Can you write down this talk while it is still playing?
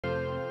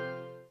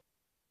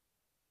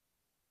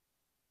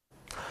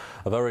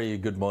A very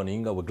good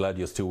morning. We're glad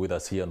you're still with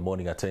us here on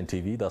Morning at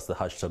NTV. That's the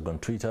hashtag on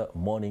Twitter,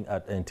 Morning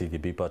at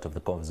NTV. Be part of the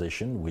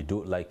conversation. We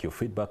do like your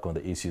feedback on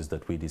the issues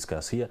that we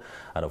discuss here.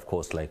 And of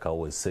course, like I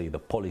always say, the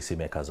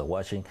policymakers are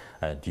watching,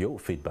 and your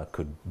feedback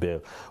could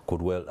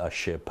well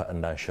shape a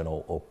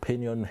national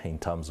opinion in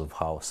terms of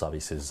how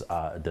services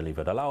are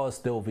delivered. Allow us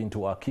delve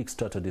into our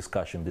Kickstarter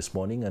discussion this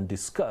morning and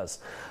discuss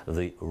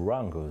the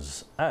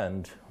wrangles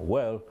and,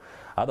 well,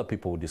 other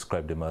people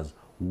describe them as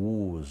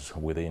woos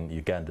within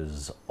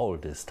Uganda's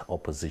oldest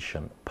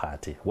opposition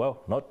party.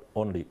 Well, not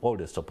only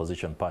oldest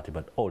opposition party,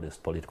 but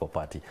oldest political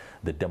party,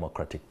 the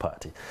Democratic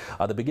Party.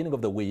 At the beginning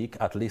of the week,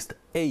 at least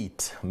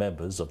 8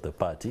 members of the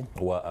party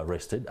were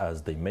arrested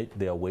as they made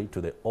their way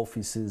to the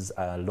offices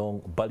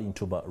along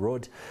Balintuma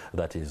Road,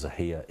 that is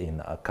here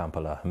in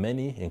Kampala.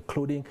 Many,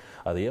 including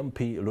the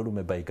MP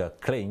Lulumebaiga,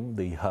 claim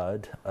they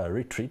had a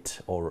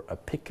retreat or a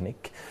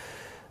picnic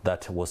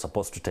that was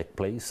supposed to take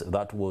place,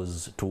 that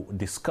was to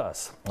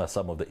discuss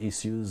some of the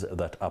issues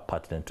that are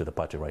pertinent to the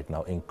party right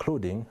now,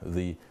 including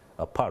the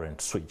apparent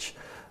switch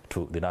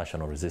to the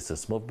national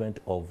resistance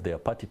movement of their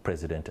party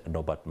president,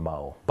 Norbert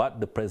Mao. But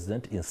the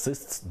president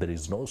insists there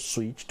is no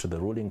switch to the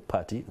ruling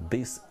party.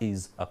 This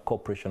is a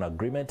cooperation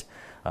agreement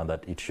and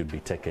that it should be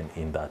taken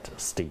in that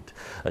state.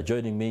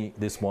 Joining me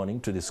this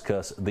morning to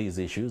discuss these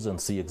issues and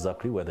see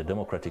exactly where the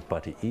Democratic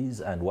Party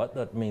is and what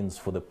that means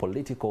for the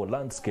political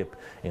landscape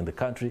in the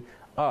country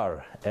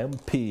are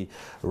MP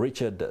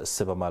Richard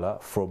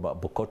Ssebamala from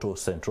Bukoto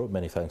Central.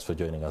 Many thanks for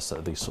joining us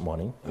this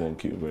morning.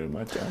 Thank you very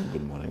much, and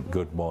good morning.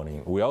 Good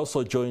morning. We are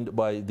also joined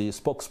by the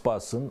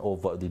spokesperson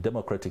of the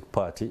Democratic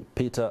Party,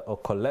 Opio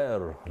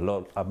Okoler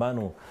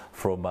Amanu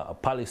from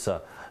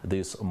Palisa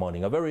this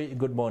morning. A very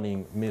good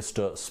morning,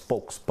 Mr.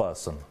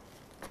 Spokesperson.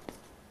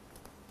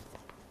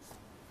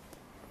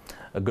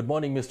 Good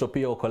morning, Mr.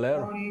 Opio Okoler.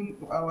 Good morning,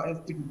 our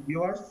esteemed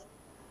viewers.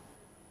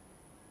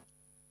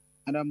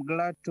 And I'm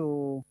glad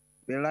to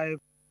be live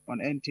on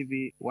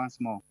NTV once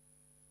more.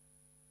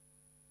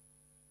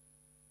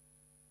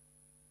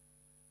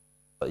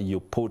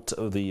 You put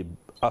the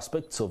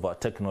aspects of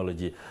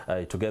technology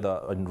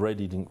together and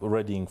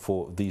readying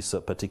for this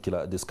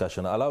particular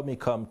discussion. Allow me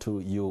come to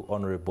you,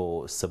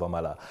 Honorable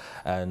Ssebamala,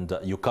 and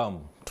you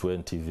come to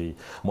NTV,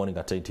 Morning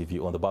at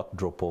NTV, on the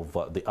backdrop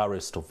of the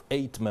arrest of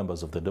 8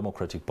 members of the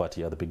Democratic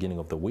Party at the beginning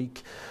of the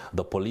week.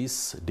 The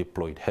police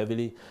deployed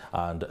heavily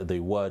and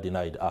they were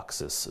denied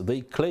access.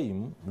 They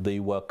claim they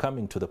were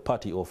coming to the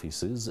party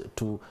offices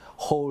to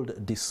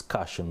hold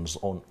discussions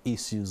on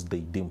issues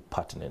they deem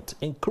pertinent,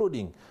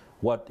 including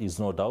what is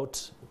no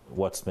doubt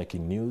what's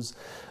making news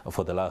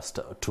for the last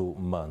 2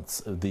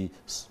 months, the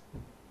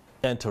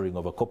entering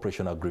of a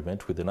cooperation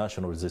agreement with the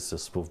national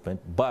resistance movement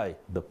by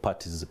the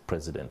party's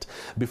president.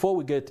 Before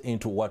we get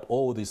into what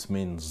all this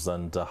means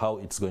and how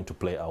it's going to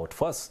play out,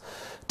 first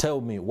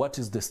tell me, what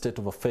is the state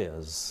of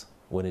affairs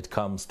when it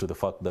comes to the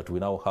fact that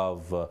we now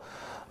have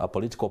a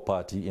political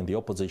party in the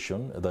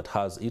opposition that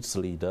has its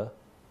leader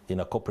in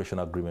a cooperation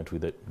agreement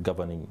with the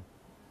governing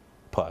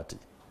party?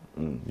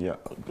 Yeah,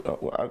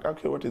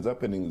 actually what is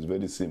happening is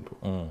very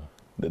simple.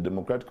 The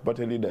Democratic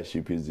Party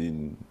leadership is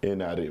in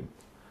NRM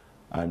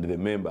and the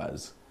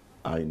members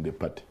are in the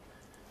party.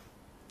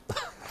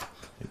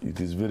 It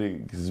is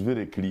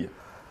very clear.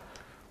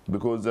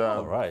 Because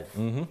 80%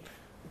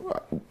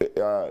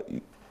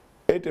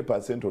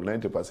 or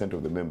 90%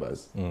 of the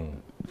members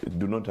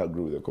do not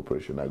agree with the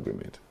cooperation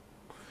agreement.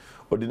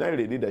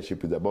 Ordinarily,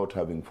 leadership is about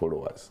having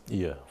followers.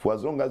 Yeah. For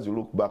as long as you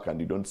look back and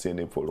you don't see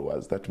any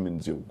followers, that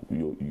means you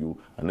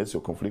unless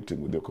you're conflicting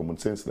with your common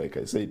sense, like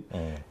I said,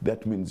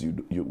 that means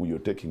you're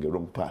taking a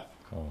wrong path.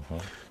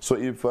 So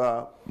if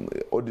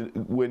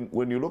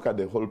when you look at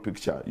the whole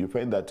picture, you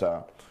find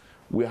that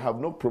we have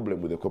no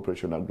problem with the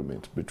cooperation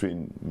agreement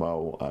between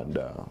Mao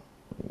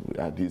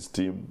and his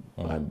team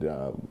and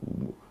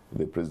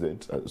the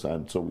president,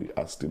 and so we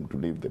asked him to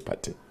leave the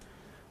party.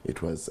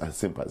 It was as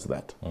simple as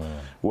that.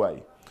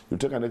 Why? You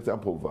take an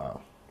example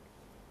of,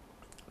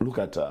 look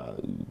at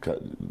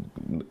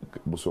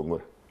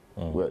Busongora,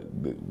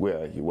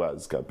 where he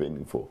was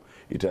campaigning for.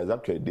 It has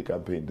actually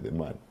decampaigned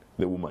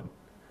the woman,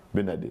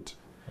 Bernadette.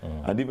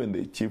 And even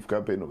the chief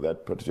campaign of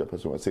that particular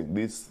person was saying,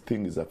 this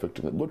thing is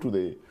affecting us. Go to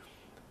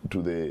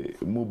the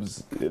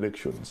MOVE's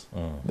elections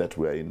that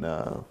were in,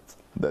 the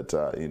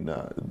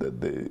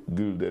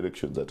guild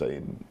elections that are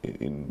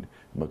in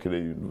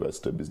Makerere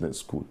University Business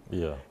School.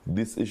 Yeah.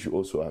 This issue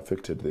also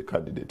affected the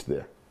candidate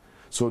there.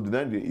 So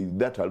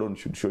that alone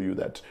should show you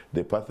that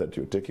the path that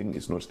you're taking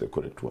is not the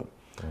correct one.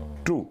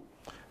 2,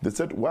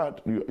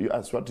 you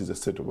ask what is the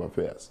state of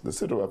affairs? The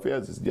state of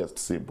affairs is just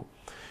simple.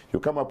 You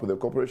come up with a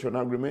cooperation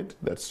agreement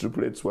that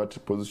stipulates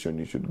what position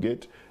you should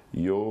get,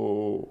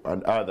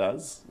 and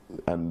others,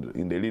 and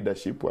in the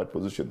leadership what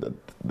position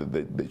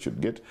that they should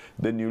get.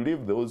 Then you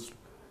leave those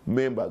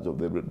members of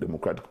the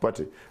Democratic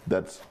Party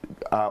that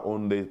are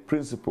on the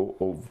principle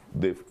of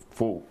the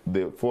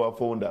four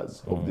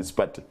founders of this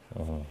party.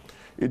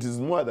 It is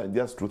more than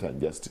just truth and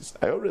justice.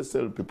 I always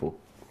tell people,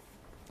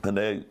 and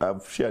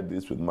I've shared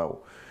this with Mao,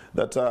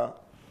 that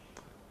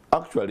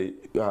Actually,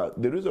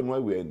 the reason why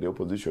we are in the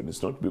opposition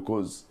is not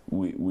because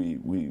we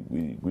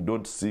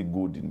don't see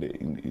good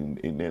in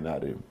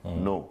NRM.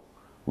 No.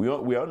 We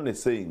are only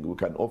saying we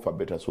can offer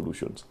better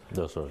solutions.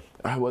 That's right.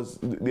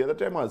 The other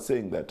time I was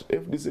saying that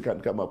FDC can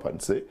come up and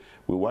say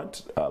we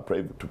want to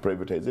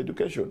privatize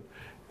education.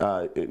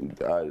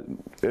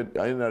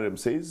 NRM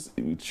says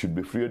it should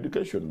be free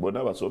education. Then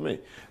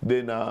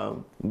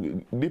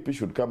DP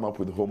should come up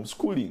with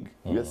homeschooling.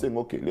 We are saying,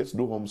 okay, let's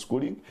do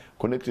homeschooling,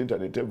 connect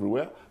internet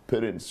everywhere.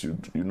 Parents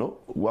should,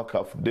 work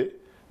half day,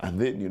 and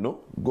then,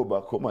 go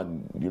back home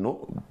and,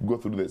 go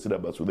through the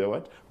syllabus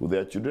with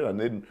their children,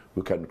 and then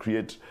we can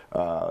create,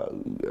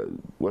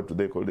 what do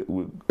they call it,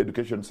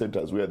 education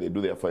centers where they do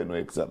their final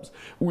exams.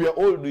 We are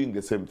all doing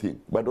the same thing,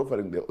 but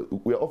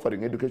we are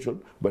offering education,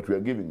 but we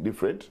are giving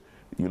different,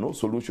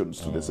 solutions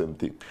to the same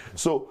thing.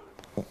 So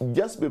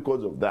just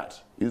because of that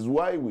is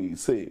why we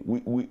say,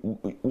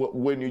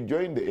 when you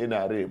join the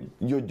NRM,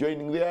 you're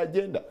joining their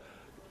agenda.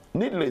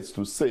 Needless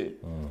to say,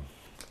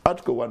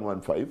 Article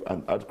 115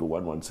 and Article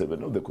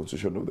 117 of the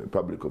Constitution of the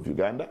Republic of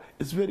Uganda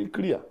is very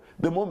clear.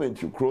 The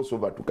moment you cross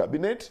over to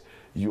cabinet,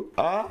 you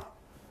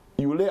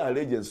lay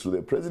allegiance to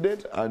the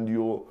president, and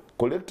you're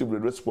collectively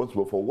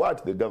responsible for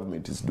what the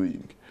government is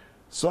doing.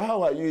 So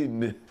how are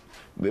you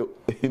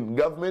in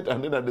government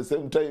and then at the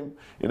same time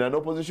in an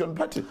opposition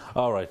party?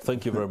 All right,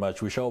 thank you very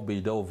much. We shall be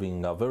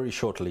delving very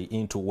shortly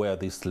into where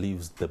this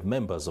leaves the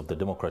members of the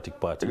Democratic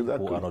Party who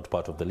are not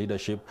part of the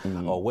leadership,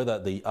 or whether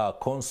they are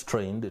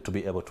constrained to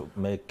be able to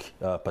make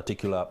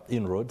particular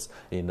inroads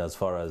in as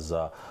far as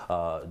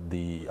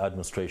the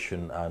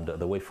administration and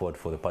the way forward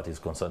for the party is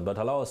concerned. But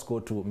allow us to go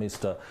to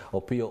Mr.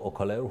 Opio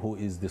Okoler, who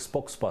is the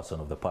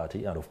spokesperson of the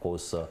party, and of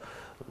course,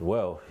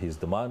 well, he's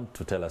the man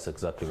to tell us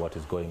exactly what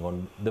is going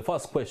on. The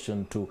first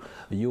question to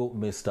you,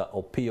 Mr.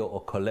 Opio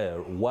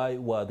Okoler: why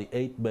were the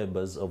 8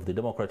 members of the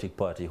Democratic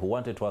Party who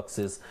wanted to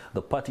access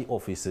the party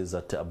offices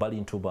at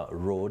Balintuma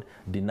Road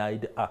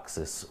denied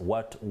access?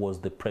 What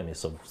was the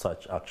premise of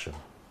such action?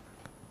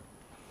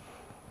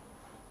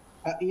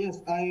 Yes,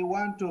 I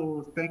want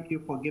to thank you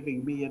for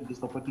giving me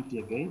this opportunity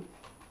again.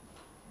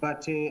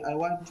 But I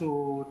want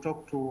to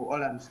talk to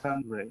all and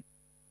sundry,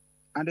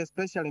 and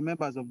especially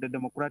members of the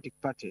Democratic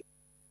Party,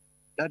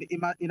 that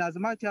in as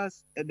much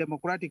as a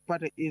Democratic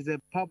Party is a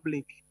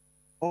public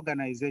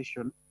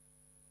organization,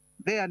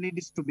 there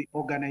needs to be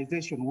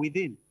organization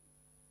within.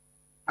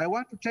 I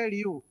want to tell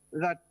you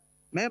that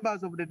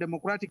members of the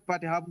Democratic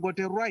Party have got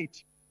a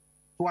right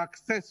to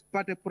access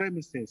party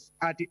premises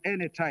at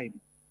any time,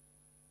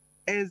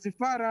 as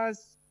far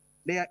as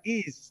there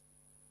is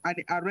an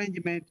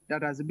arrangement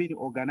that has been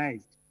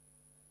organized.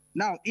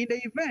 Now, in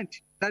the event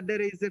that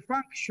there is a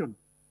function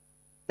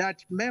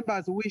that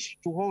members wish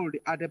to hold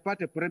at a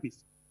party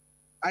premise,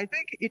 I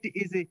think it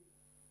is a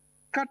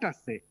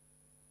courtesy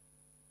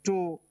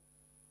to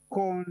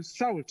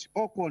consult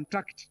or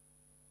contact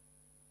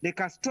the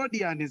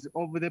custodians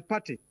of the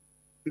party,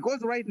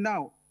 because right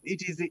now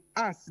it is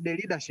us, the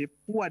leadership,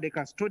 who are the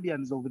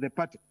custodians of the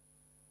party.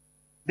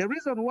 The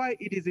reason why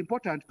it is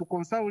important to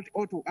consult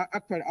or to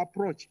actually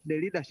approach the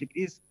leadership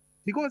is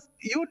because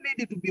you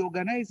need to be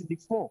organized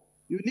before.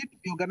 You need to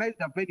be organized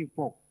the very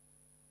before.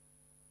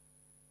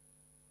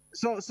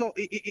 So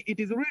it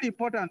is really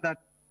important that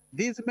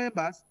these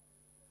members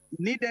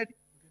needed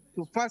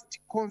to first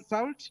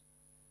consult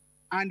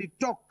and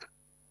talk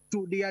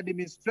to the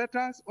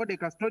administrators or the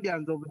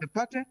custodians of the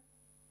party,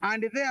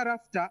 and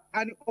thereafter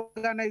an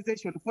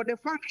organization for the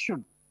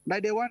function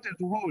that they wanted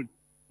to hold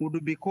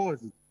would be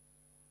caused.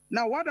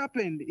 Now, what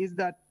happened is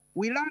that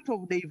we learned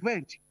of the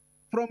event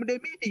from the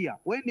media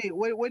when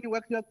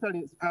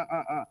actually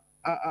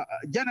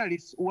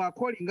journalists were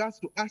calling us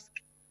to ask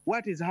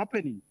what is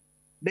happening.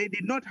 They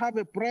did not have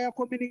a prior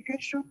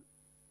communication.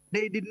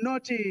 They did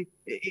not,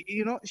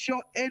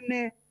 show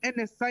any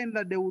sign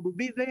that they would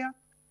be there.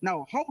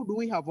 Now, how do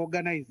we have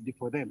organized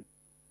for them?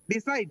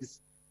 Besides,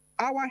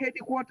 our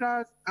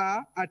headquarters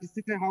are at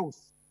City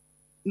House,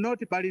 not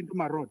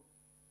Balintuma Road.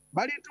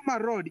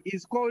 Balintuma Road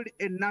is called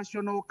a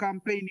National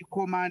Campaign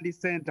Command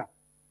Center.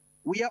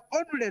 We are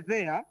only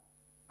there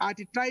at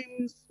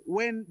times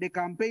when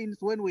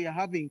we are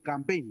having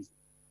campaigns.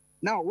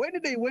 Now, when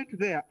they went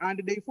there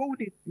and they found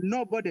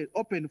nobody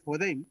open for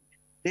them,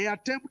 they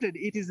attempted,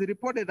 it is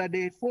reported that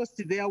they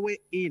forced their way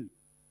in.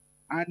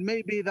 And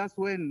maybe that's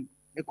when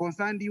a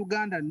concerned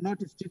Ugandan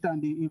noticed it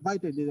and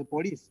invited the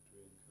police.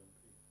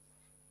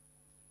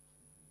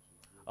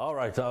 All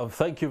right,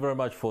 thank you very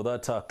much for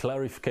that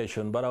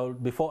clarification.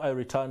 But before I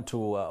return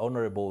to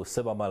Honorable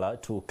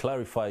Ssebamala to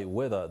clarify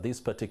whether this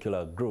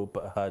particular group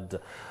had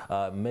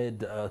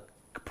made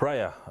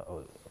prior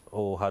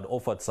or had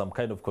offered some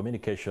kind of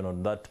communication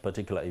on that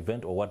particular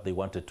event or what they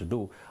wanted to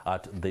do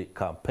at the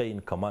campaign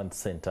command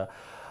center,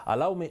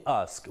 allow me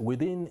ask,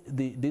 within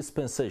the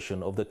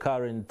dispensation of the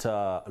current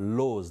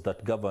laws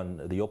that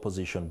govern the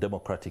opposition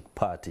Democratic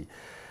Party,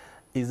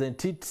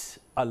 isn't it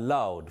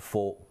allowed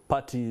for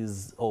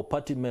parties or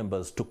party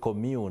members to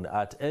commune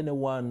at any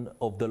one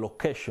of the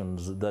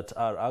locations that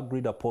are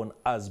agreed upon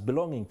as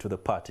belonging to the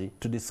party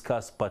to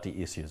discuss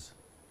party issues?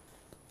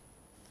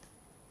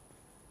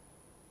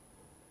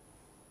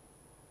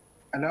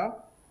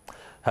 Hello?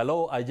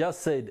 Hello, I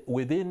just said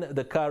within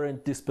the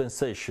current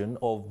dispensation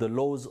of the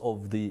laws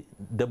of the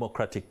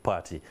Democratic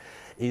Party,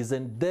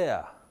 isn't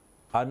there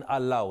an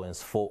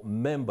allowance for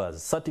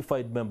members,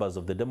 certified members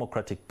of the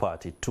Democratic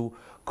Party to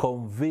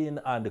convene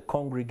and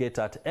congregate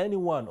at any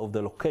one of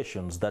the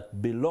locations that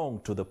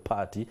belong to the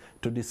party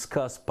to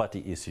discuss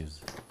party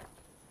issues?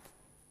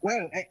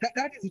 Well,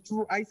 that is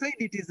true. I said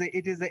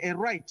it is a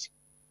right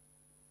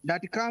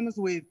that comes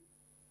with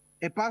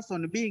a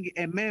person being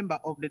a member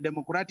of the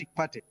Democratic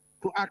Party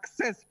to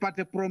access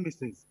party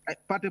premises.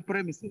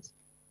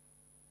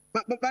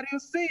 But you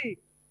see,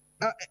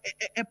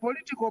 a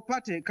political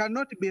party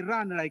cannot be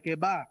run like a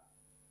bar.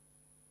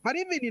 But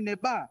even in a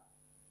bar,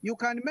 you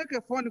can make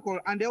a phone call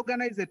and they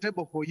organize a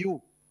table for you.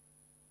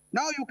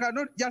 Now you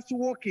cannot just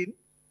walk in,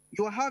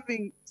 you're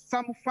having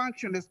some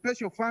function, a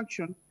special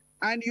function,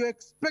 and you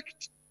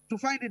expect to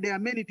find the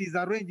amenities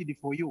arranged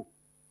for you.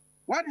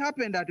 What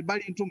happened at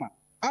Balintuma?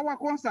 Our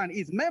concern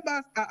is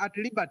members are at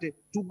liberty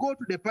to go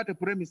to the party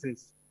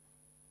premises.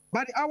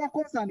 But our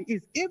concern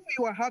is if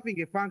you are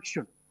having a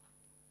function,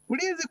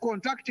 please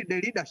contact the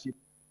leadership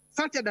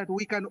such that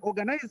we can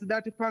organize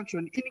that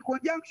function in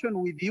conjunction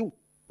with you.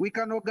 We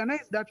can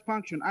organize that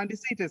function and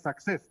see it a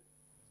success.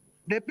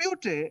 The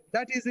beauty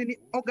that is in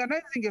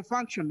organizing a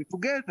function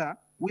together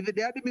with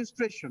the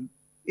administration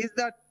is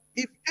that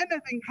if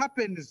anything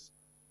happens,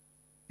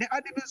 the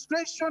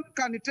administration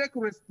can take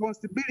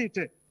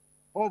responsibility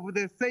of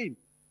the same.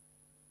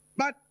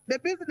 But the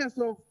business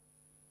of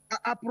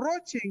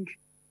approaching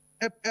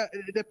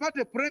the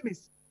party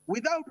premise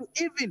without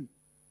even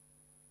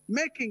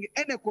making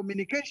any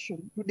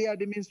communication to the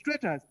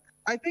administrators,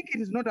 I think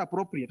it is not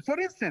appropriate. For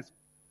instance,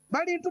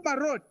 Balintuma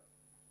Road,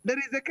 there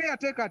is a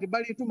caretaker at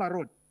Balintuma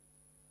Road,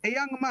 a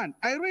young man.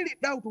 I really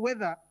doubt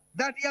whether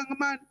that young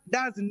man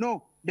does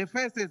know the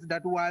faces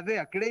that were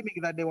there claiming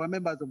that they were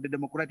members of the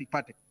Democratic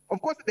Party. Of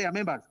course they are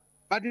members,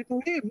 but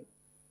to him,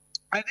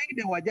 I think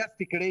they were just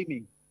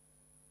claiming.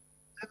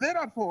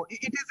 Therefore,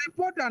 it is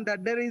important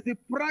that there is a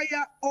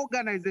prior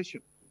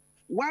organization.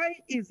 Why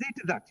is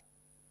it that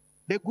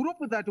the group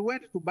that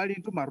went to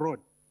Balintuma Road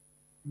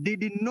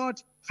did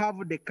not have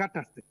the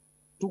courtesy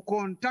to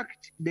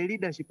contact the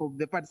leadership of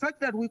the party such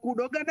that we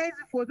could organize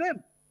for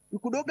them? We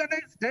could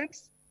organize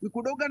tents, we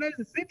could organize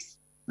seats.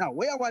 Now,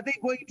 where were they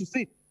going to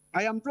sit?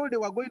 I am told they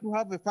were going to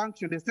have a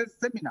function, a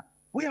seminar.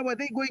 Where were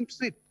they going to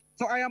sit?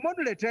 So I am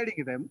only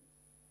telling them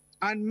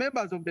and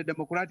members of the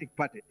Democratic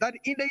Party that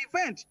in the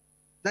event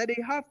that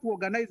they have to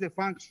organize a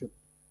function,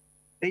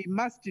 they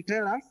must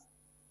tell us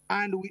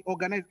and we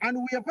organize. And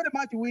we are very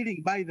much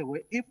willing, by the way,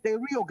 if they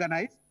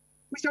reorganize,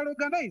 we shall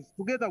organize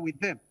together with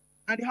them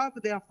and have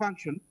their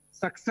function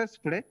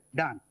successfully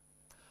done.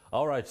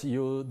 All right,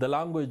 the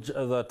language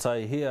that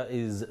I hear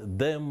is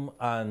them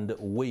and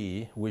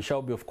we. We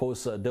shall be, of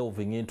course,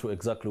 delving into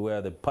exactly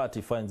where the party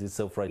finds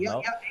itself right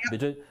now.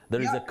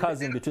 There is a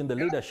chasm between the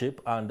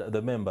leadership and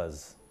the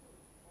members.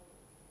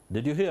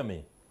 Did you hear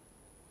me?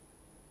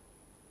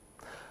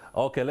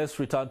 Okay, let's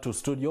return to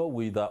studio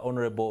with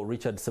Honorable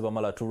Richard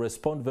Ssebamala to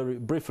respond very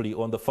briefly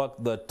on the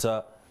fact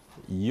that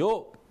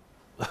your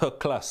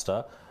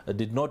cluster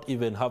did not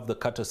even have the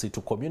courtesy to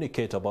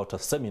communicate about a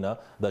seminar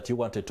that you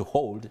wanted to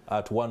hold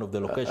at one of the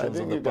locations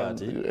of the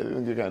party. I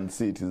think you can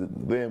see it is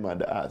them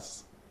and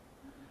us.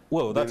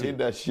 Well, the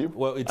leadership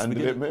and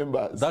the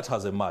members. That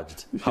has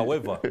emerged.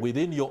 However,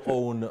 within your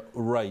own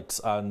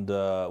rights and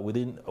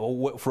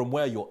from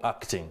where you're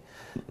acting,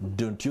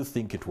 don't you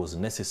think it was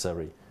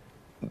necessary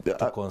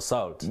to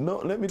consult? No,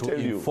 let me tell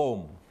you.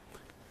 Inform.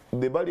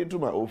 The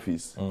Balintuma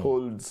office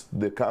holds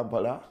the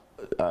Kampala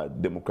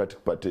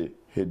Democratic Party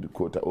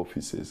headquarter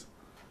offices.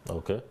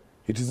 Okay.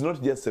 It is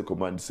not just a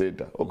command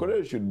center.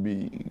 Okoler should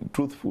be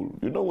truthful.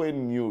 You know,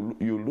 when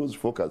you lose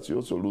focus, you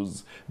also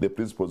lose the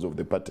principles of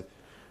the party.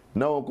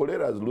 Now Okoler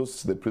has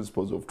lost the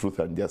principles of truth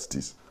and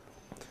justice.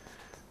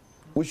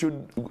 We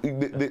should,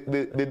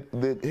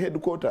 the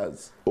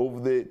headquarters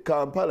of the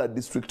Kampala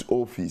district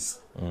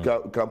office,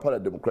 Kampala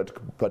Democratic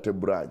Party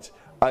branch,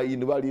 are in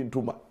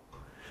Balintuma.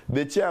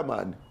 The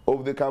chairman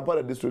of the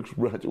Kampala district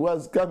branch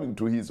was coming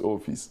to his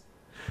office.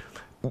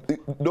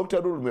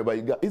 Dr.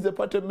 Mebayiga is a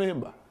party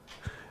member.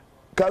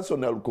 Council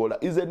Nalukola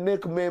is a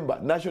NEC member,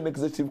 National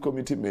Executive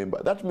Committee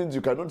member. That means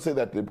you cannot say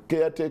that the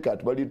caretaker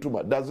at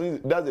Balintuma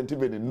doesn't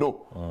even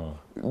know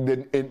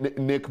the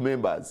NEC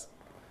members.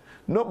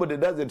 Nobody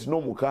doesn't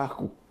know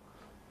Mukaku.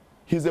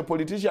 He's a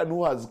politician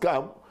who has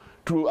come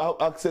to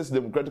access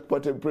Democratic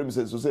Party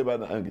premises to say,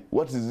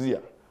 what is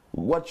here?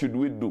 What should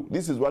we do?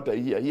 This is what I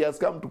hear. He has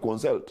come to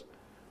consult.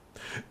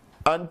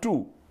 And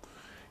two,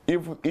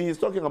 if he is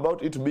talking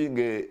about it being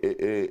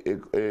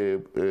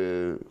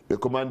a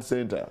command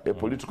center, a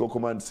political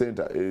command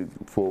center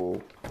for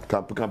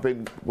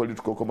campaign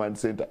political command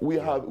center, we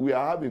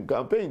are having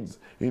campaigns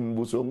in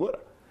Busongora,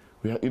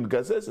 we are in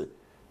Kasese.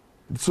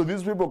 So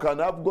these people can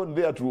have gone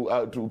there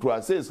to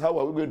assess how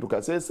are we going to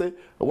Kasese,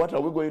 what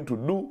are we going to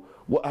do,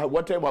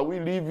 what time are we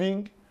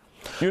leaving.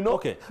 You know,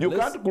 okay, you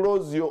can't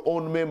close your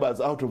own members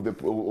out of the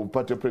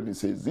party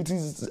premises. It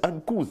is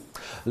uncouth.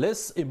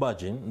 Let's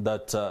imagine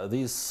that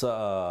this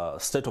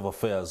state of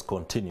affairs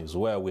continues,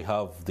 where we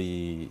have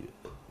the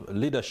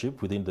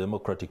leadership within the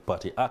Democratic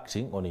Party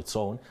acting on its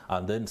own,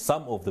 and then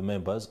some of the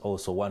members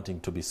also wanting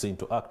to be seen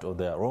to act on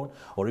their own,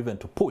 or even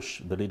to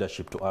push the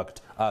leadership to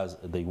act as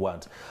they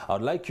want.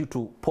 I'd like you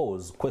to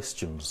pose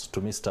questions to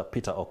Mr.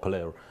 Peter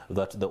Okoler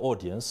that the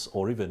audience,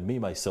 or even me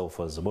myself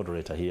as a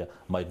moderator here,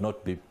 might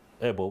not be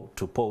able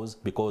to pose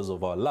because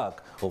of our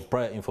lack of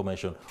prior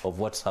information of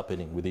what's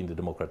happening within the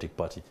Democratic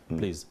Party.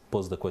 Please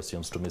pose the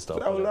questions to Mr.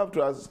 Okoler. I would have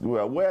to ask,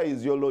 where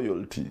is your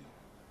loyalty?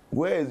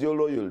 Where is your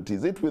loyalty?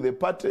 Is it with the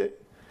party?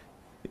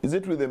 Is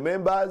it with the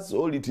members,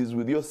 or it is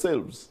with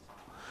yourselves?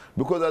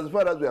 Because as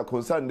far as we are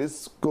concerned,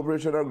 this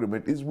cooperation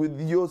agreement is with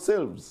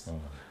yourselves.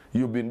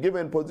 You've been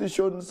given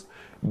positions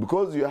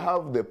because you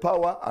have the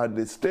power and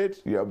the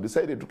state. You have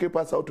decided to keep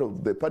us out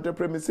of the party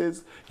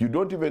premises. You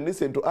don't even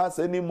listen to us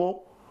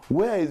anymore.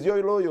 Where is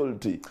your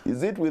loyalty?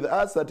 Is it with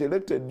us that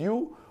elected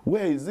you?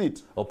 Where is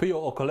it?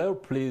 Opio Okoler,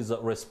 please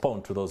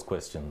respond to those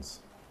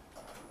questions.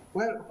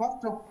 Well,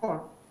 first of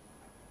all,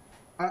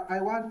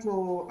 I want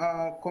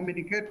to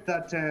communicate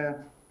that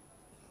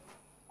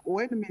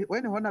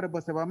when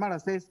Honorable Ssebamala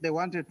says they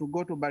wanted to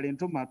go to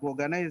Balintuma to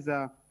organize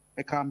a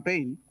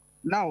campaign,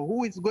 now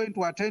who is going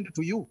to attend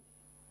to you?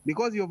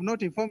 Because you have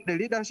not informed the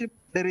leadership,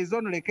 there is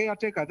only a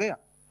caretaker there.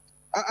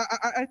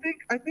 I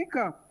think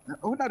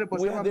Honorable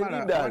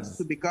Ssebamala wants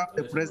to become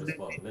the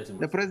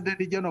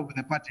president general of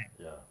the party.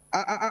 Yeah.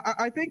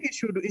 I think he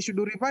should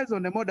revise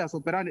on the modus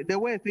operandi, the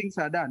way things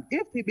are done.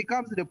 If he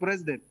becomes the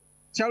president,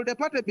 shall the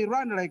party be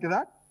run like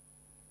that?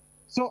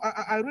 So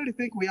I really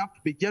think we have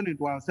to be genuine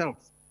to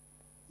ourselves.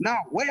 Now,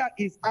 where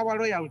is our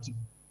loyalty?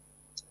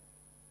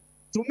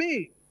 To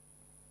me,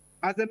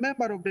 as a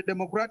member of the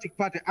Democratic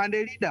Party and a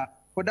leader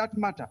for that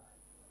matter,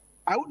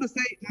 I would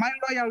say my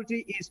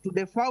loyalty is to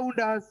the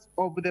founders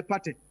of the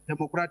party,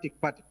 Democratic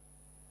Party.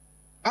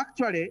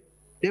 Actually,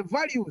 the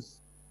values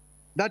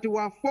that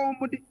were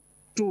formed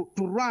to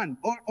run,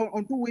 or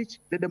onto which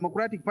the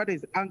Democratic Party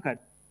is anchored,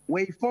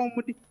 were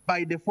formed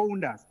by the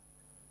founders.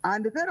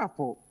 And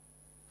therefore,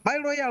 my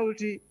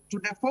loyalty to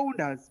the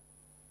founders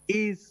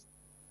is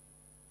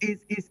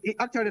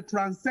actually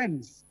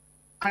transcends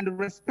and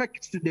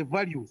respects the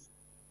values.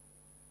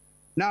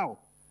 Now,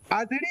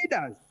 as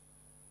leaders,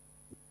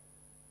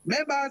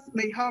 members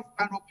may have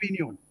an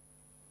opinion,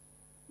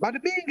 but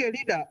being a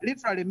leader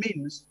literally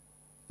means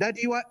that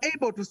you are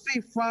able to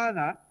see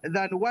further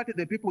than what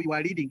the people you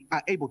are leading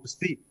are able to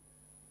see.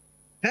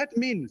 That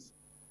means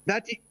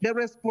that the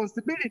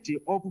responsibility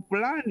of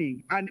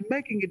planning and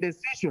making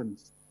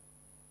decisions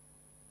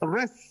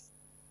rests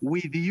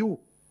with you.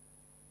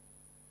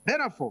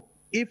 Therefore,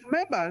 if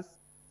members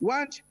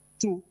want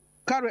to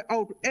carry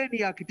out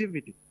any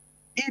activity,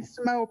 it's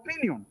my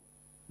opinion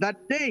that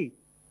they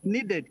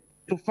needed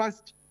to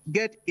first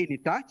get in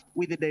touch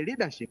with the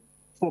leadership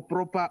for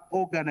proper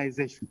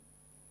organization.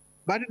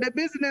 But the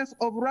business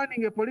of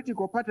running a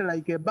political party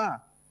like a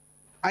bar,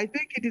 I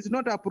think it is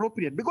not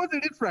appropriate, because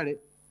literally,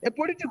 a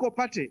political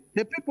party,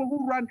 the people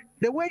who run,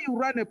 the way you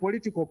run a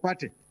political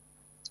party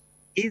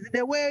is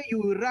the way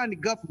you run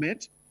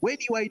government when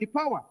you are in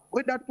power,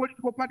 when that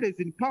political party is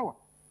in power.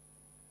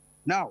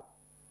 Now,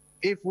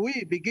 if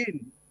we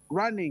begin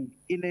running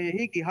in a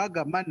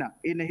higi-haga manner,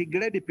 in a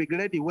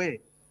higledi-pigledi way,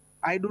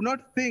 I do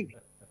not think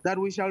that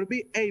we shall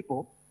be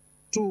able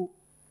to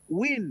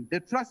win the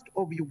trust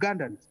of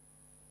Ugandans.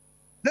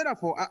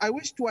 Therefore, I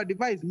wish to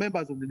advise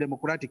members of the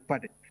Democratic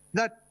Party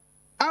that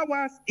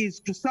ours is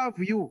to serve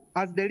you,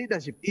 as the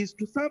leadership is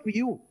to serve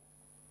you.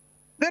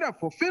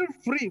 Therefore, feel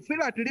free,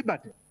 feel at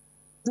liberty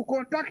to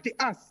contact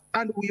us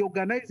and we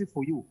organize it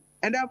for you.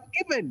 And I've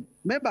given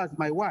members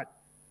my word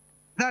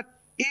that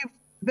if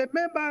the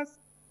members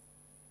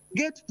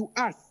get to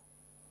us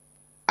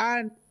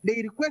and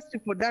they request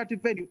for that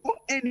venue or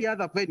any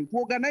other venue to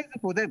organize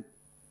it for them,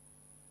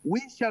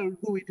 we shall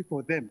do it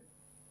for them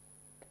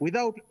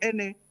without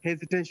any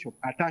hesitation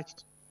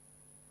attached.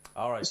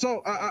 All right.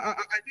 So I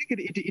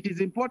think it is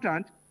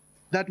important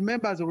that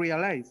members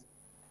realize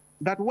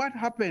that what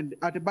happened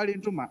at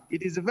Balintuma,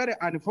 it is very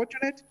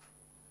unfortunate,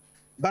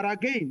 but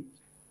again,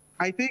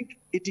 I think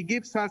it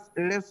gives us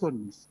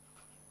lessons.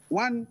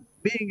 One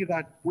being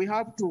that we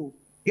have to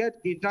get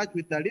in touch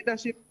with the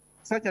leadership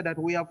such that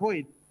we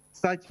avoid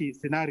such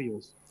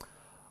scenarios.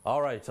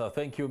 All right.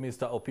 Thank you,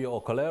 Mr.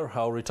 Opio Okoler.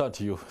 I'll return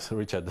to you,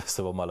 Richard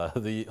Ssebamala.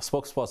 The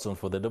spokesperson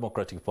for the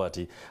Democratic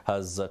Party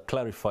has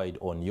clarified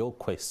on your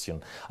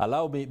question.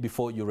 Allow me,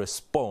 before you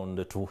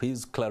respond to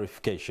his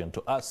clarification,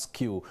 to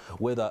ask you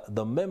whether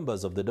the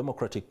members of the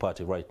Democratic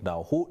Party right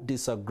now who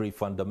disagree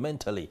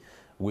fundamentally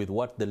with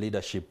what the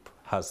leadership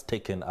has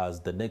taken as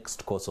the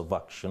next course of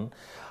action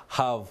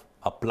have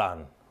a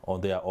plan on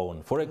their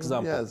own. For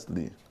example, yes,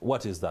 Lee.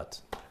 What is that?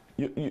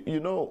 You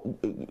know,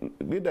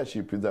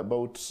 leadership is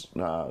about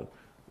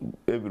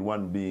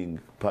everyone being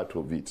part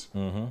of it.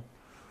 Mm-hmm.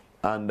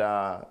 And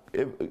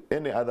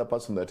any other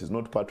person that is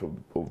not part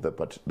of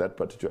that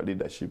particular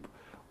leadership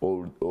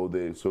or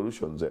the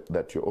solutions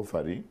that you're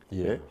offering,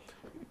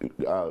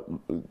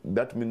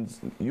 that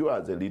means you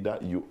as a leader,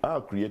 you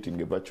are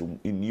creating a vacuum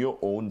in your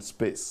own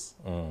space.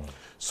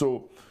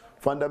 So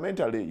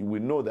fundamentally, we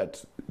know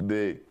that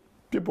the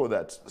people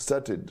that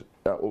started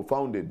or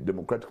founded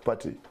Democratic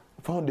Party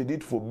founded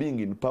it for being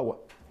in power,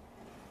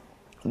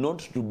 not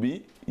to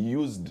be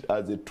used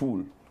as a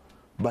tool,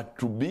 but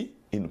to be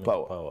in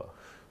power.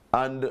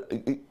 And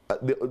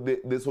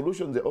the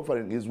solutions they're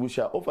offering is we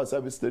shall offer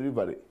service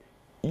delivery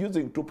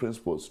using two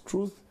principles,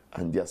 truth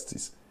and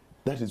justice.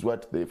 That is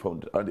what they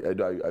found.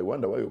 And I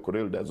wonder why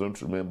Okoler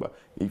doesn't remember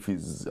if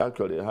he's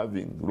actually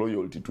having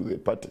loyalty to the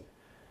party,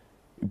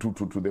 to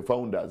the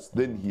founders.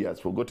 Then he has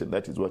forgotten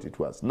that is what it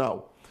was.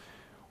 Now,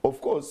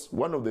 of course,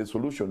 one of the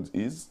solutions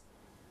is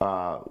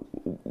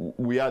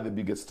we are the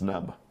biggest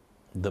number.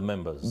 The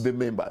members. The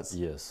members.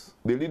 Yes.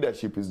 The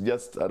leadership is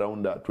just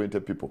around 20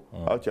 people.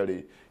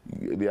 Actually,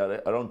 there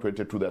are around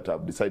 22 that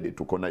have decided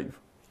to connive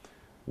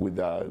with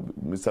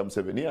Mr.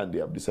 Ssebamala, and they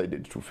have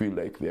decided to feel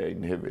like they are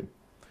in heaven.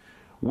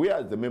 We,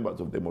 as the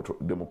members of the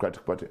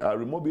Democratic Party, are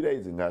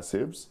remobilizing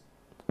ourselves.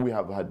 We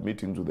have had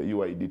meetings with the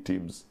UID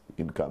teams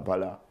in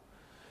Kampala,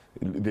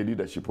 the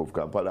leadership of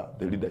Kampala,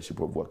 the leadership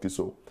of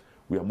Wakiso.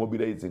 We are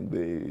mobilizing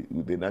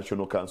the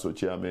National Council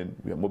chairman.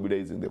 We are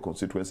mobilizing the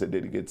constituency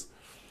delegates.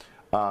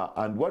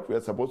 And what we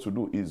are supposed to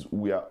do is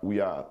we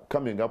are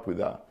coming up with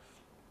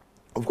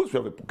of course we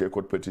have a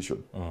court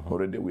petition.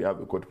 Already we have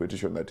a court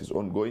petition that is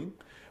ongoing,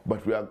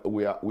 but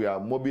we are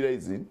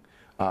mobilizing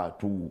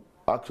to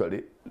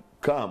actually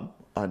come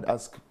and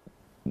ask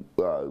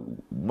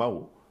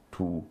Mao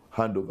to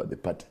hand over the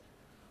party.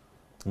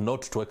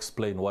 Not to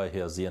explain why he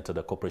has entered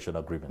a cooperation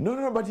agreement.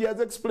 No, but he has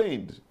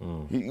explained.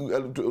 You've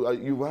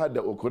heard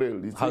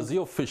Okoler. Has he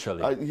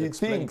officially? He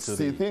thinks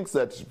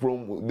that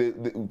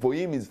for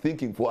him he's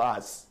thinking for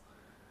us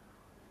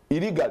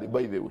illegally.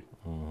 By the way,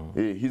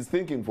 he's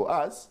thinking for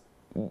us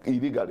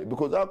illegally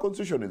because our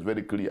constitution is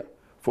very clear.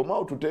 For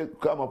Mao to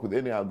come up with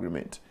any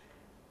agreement,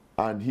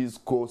 and his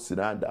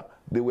co-Sinanda,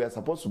 they were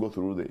supposed to go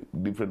through the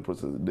different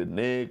processes, the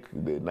NEC,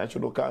 the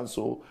National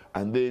Council,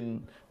 and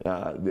then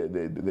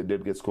the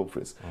Delegates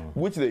Conference,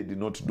 which they did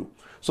not do.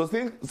 So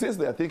since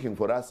they are thinking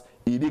for us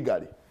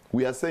illegally,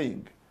 we are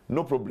saying,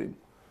 no problem.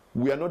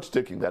 We are not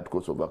taking that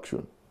course of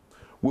action.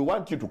 We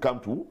want you to come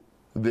to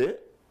the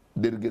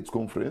Delegates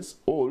Conference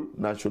or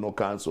National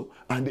Council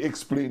and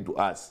explain to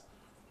us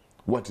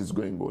what is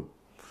going on.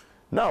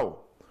 Now,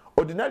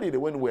 ordinarily,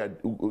 when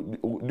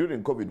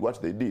during COVID, what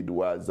they did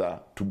was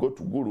to go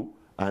to Guru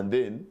and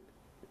then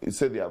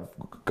say they have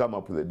come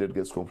up with a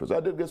delegates conference. Our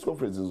delegates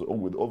conference is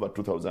with over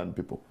 2,000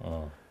 people.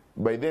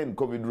 By then,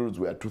 COVID rules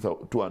were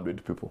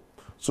 200 people.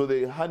 So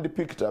they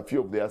handpicked a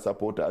few of their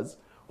supporters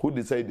who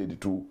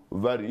decided to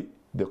vary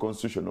the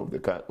constitution of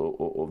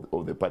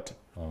the party,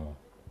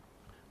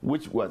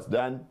 which was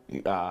done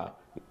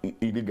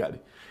illegally.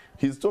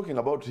 He's talking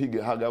about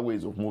Haga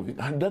ways of moving,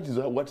 and that is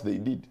what they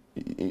did.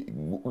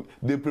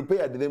 They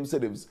prepared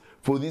themselves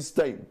for this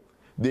time.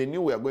 They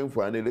knew we are going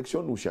for an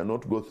election, we shall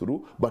not go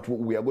through, but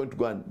we are going to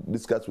go and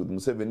discuss with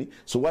Museveni.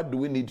 So what do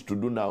we need to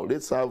do now?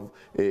 Let's have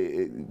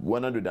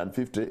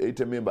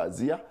 180 members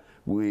here.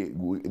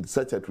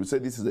 Such that we say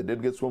this is a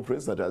delegates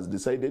conference that has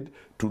decided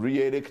to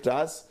re-elect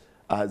us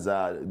as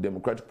a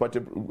Democratic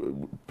Party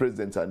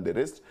president and the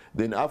rest.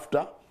 Then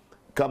after,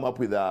 come up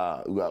with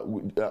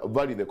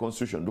vary the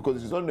constitution,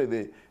 because it's only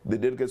the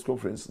delegates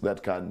conference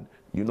that can,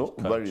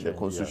 vary the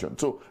constitution. Yeah.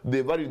 So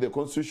they varied the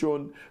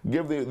constitution,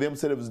 gave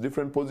themselves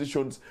different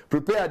positions,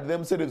 prepared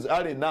themselves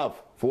early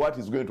enough for what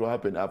is going to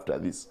happen after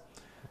this.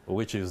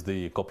 Which is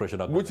the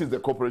cooperation agreement. Which is the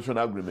cooperation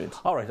agreement.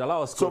 All right,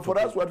 allow us. So for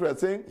us, what we are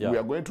saying, we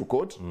are going to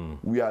court.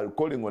 We are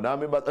calling on our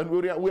members, and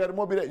we are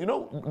mobilizing.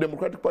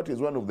 Democratic Party is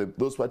one of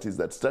those parties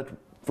that start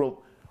from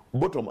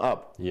bottom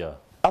up. Yeah.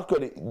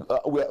 Actually,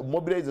 we are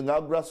mobilizing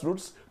our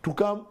grassroots to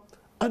come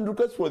and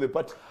request for the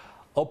party.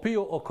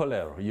 Opio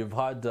Okoler, you've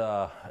had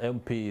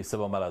MP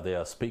Ssebamala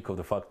there speak of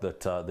the fact that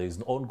there is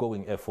an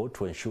ongoing effort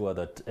to ensure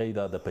that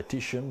either the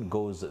petition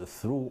goes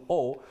through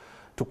or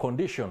to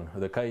condition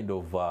the kind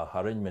of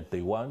arrangement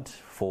they want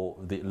for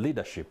the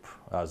leadership,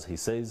 as he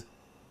says,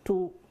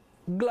 to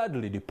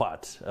gladly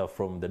depart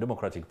from the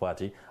Democratic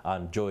Party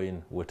and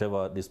join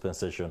whatever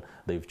dispensation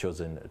they've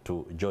chosen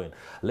to join.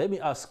 Let me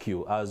ask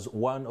you, as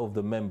one of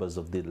the members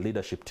of the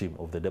leadership team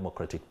of the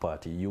Democratic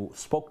Party, you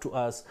spoke to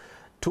us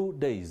 2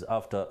 days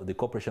after the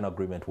cooperation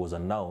agreement was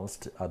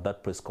announced at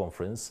that press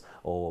conference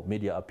or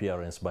media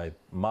appearance by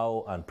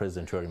Mao and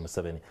President Yoweri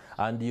Museveni,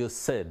 and you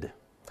said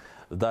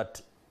that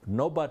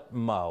Norbert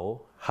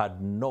Mao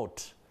had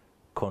not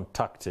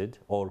contacted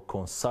or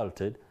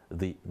consulted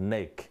the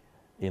NEC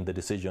in the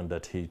decision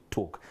that he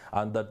took,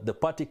 and that the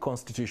party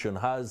constitution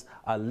has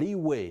a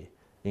leeway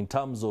in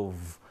terms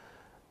of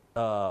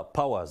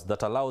powers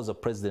that allows a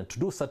president to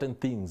do certain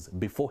things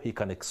before he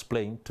can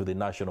explain to the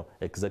National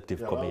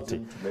Executive Committee.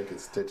 Him to make a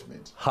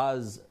statement.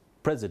 Has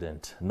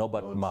President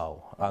Norbert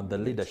Mao and the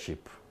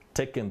leadership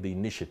taken the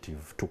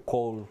initiative to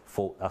call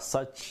for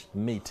such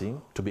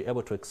meeting to be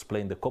able to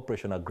explain the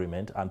cooperation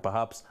agreement and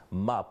perhaps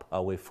map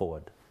a way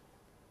forward?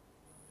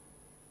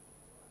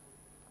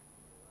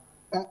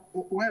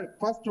 Well,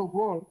 first of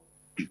all,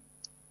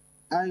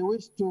 I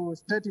wish to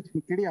state it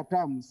in clear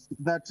terms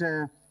that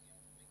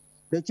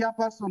the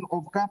chairperson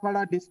of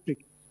Kampala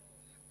District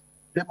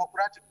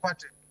Democratic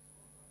Party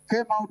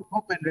came out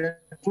openly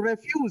to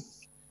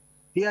refuse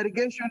the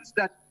allegations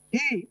that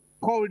he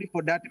called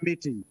for that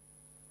meeting.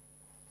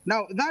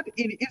 Now, that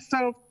in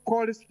itself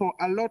calls for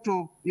a lot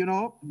of,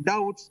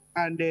 doubts,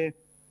 and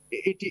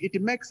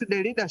it makes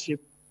the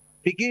leadership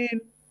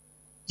begin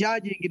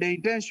judging the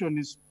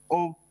intentions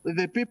of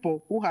the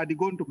people who had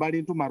gone to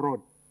Balintuma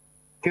Road,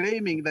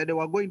 claiming that they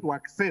were going to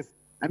access.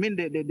 I mean,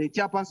 the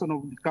chairperson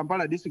of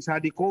Kampala District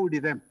had called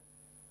them.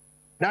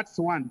 That's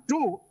one.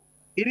 Two,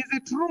 it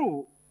is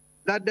true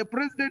that the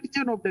President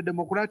General of the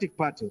Democratic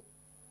Party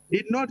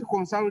did not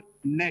consult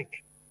NEC.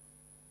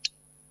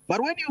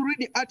 But when you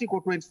read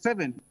Article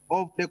 27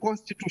 of the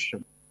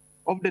Constitution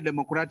of the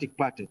Democratic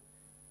Party,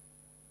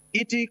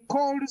 it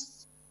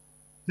calls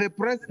the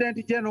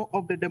President General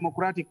of the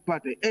Democratic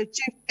Party a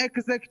Chief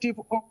Executive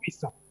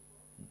Officer.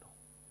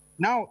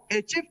 Now,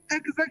 a Chief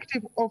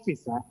Executive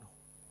Officer,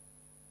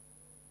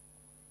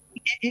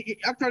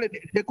 actually,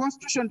 the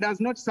Constitution does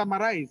not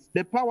summarize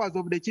the powers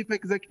of the Chief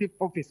Executive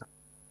Officer.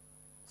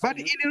 So but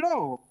in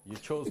law,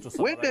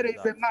 when there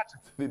is a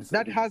matter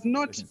that has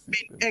not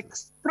been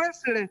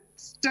expressly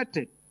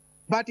stated,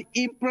 but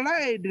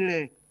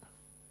impliedly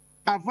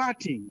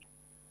averting,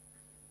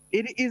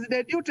 it is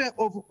the duty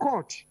of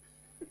court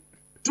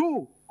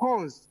to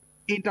cause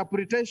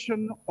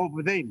interpretation of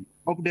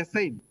the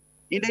same,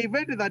 in the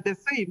event that the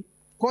same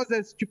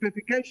causes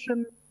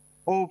stupefaction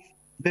of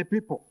the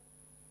people.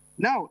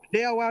 Now,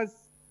 there was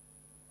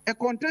a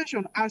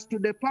contention as to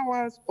the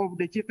powers of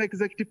the Chief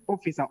Executive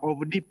Officer of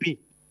DP.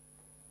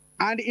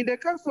 And in the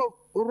case of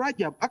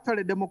Rajab,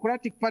 actually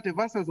Democratic Party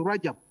versus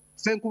Rajab,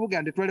 Senkubuge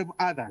and the 12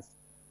 others,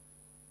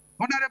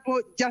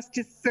 Honorable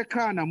Justice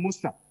Sekana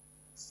Musa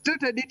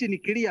stated it in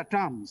clear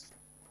terms,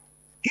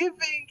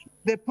 giving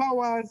the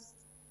powers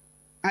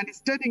and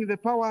stating the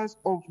powers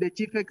of the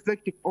Chief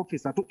Executive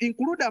Officer to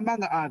include,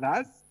 among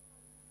others,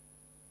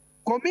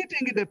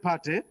 committing the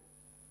party,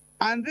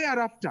 and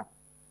thereafter,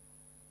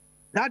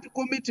 that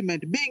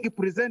commitment being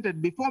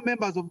presented before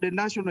members of the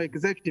National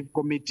Executive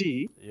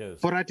Committee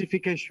for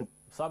ratification.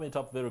 Sum it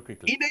up very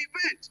quickly. In the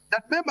event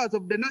that members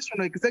of the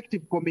National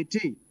Executive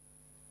Committee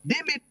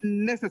deem it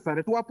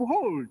necessary to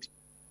uphold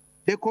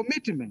the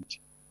commitment,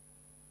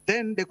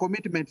 then the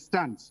commitment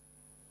stands.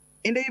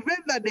 In the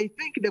event that they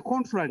think the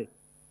contrary,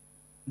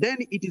 then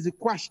it is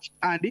quashed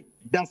and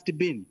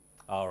dustbin.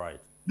 All right.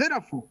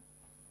 Therefore,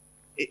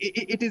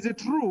 it is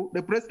true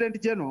the President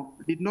General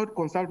did not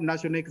consult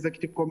National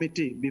Executive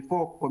Committee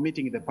before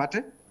committing the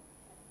party,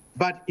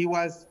 but he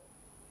was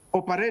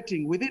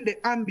operating within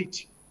the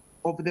ambit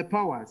of the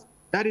powers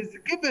that is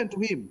given to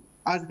him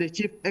as the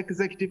Chief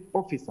Executive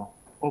Officer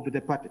of the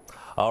party.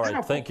 All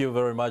right, thank you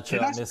very much,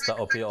 Mr.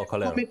 Opio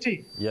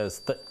Okoler. Yes,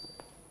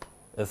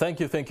 thank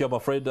you. I'm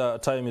afraid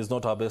time is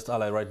not our best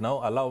ally right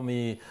now. Allow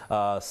me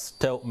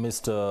tell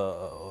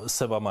Mr.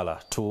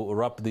 Ssebamala to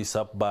wrap this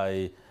up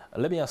by,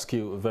 let me ask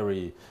you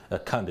very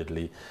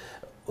candidly,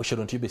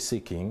 shouldn't you be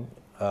seeking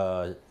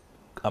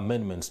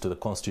amendments to the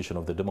Constitution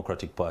of the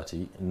Democratic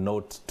Party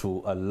not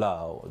to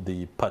allow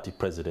the party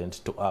president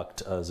to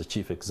act as a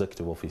chief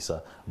executive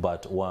officer,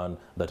 but one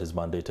that is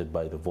mandated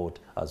by the vote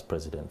as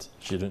president?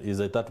 Is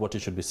that what you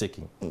should be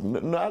seeking?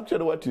 No,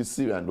 actually what you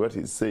see and what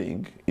he's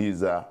saying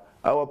is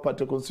our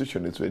party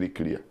constitution is very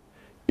clear.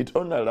 It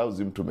only allows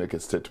him to make a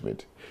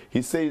statement.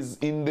 He says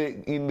in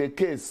the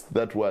case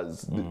that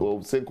was of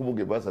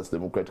Senkubuge versus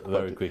Democratic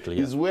Party,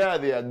 is where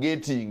they are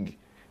getting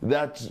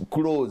that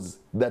clause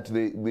that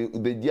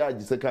the judge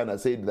Sekana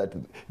said that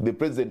the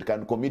president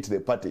can commit the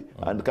party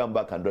and come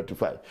back and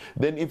ratify.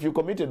 Then if you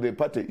committed the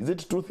party, is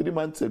it 2-3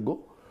 months ago?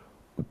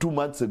 2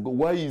 months ago,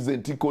 why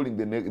isn't he calling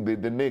the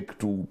NEC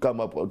to come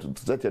up to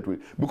such a way?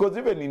 Because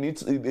even in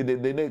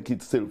the NEC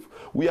itself,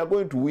 we are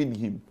going to win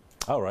him.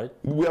 All right.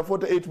 We are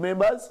 48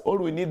 members. All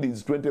we need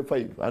is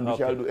 25, and we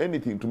shall do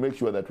anything to make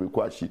sure that we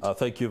quash it.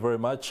 Thank you very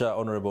much,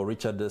 Honorable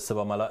Richard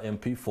Ssebamala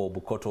MP for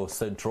Bukoto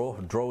Central,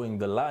 drawing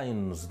the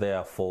lines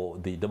there for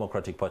the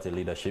Democratic Party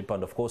leadership.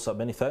 And of course,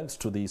 many thanks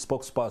to the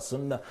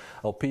spokesperson,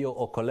 Opio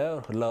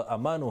Okoler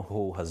Amanu,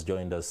 who has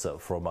joined us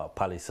from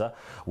Palisa.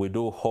 We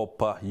do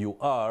hope you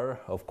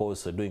are, of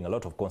course, doing a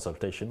lot of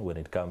consultation when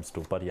it comes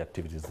to party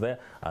activities there,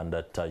 and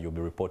that you'll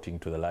be reporting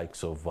to the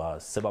likes of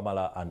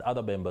Ssebamala and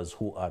other members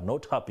who are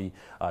not happy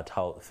at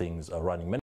how things are running.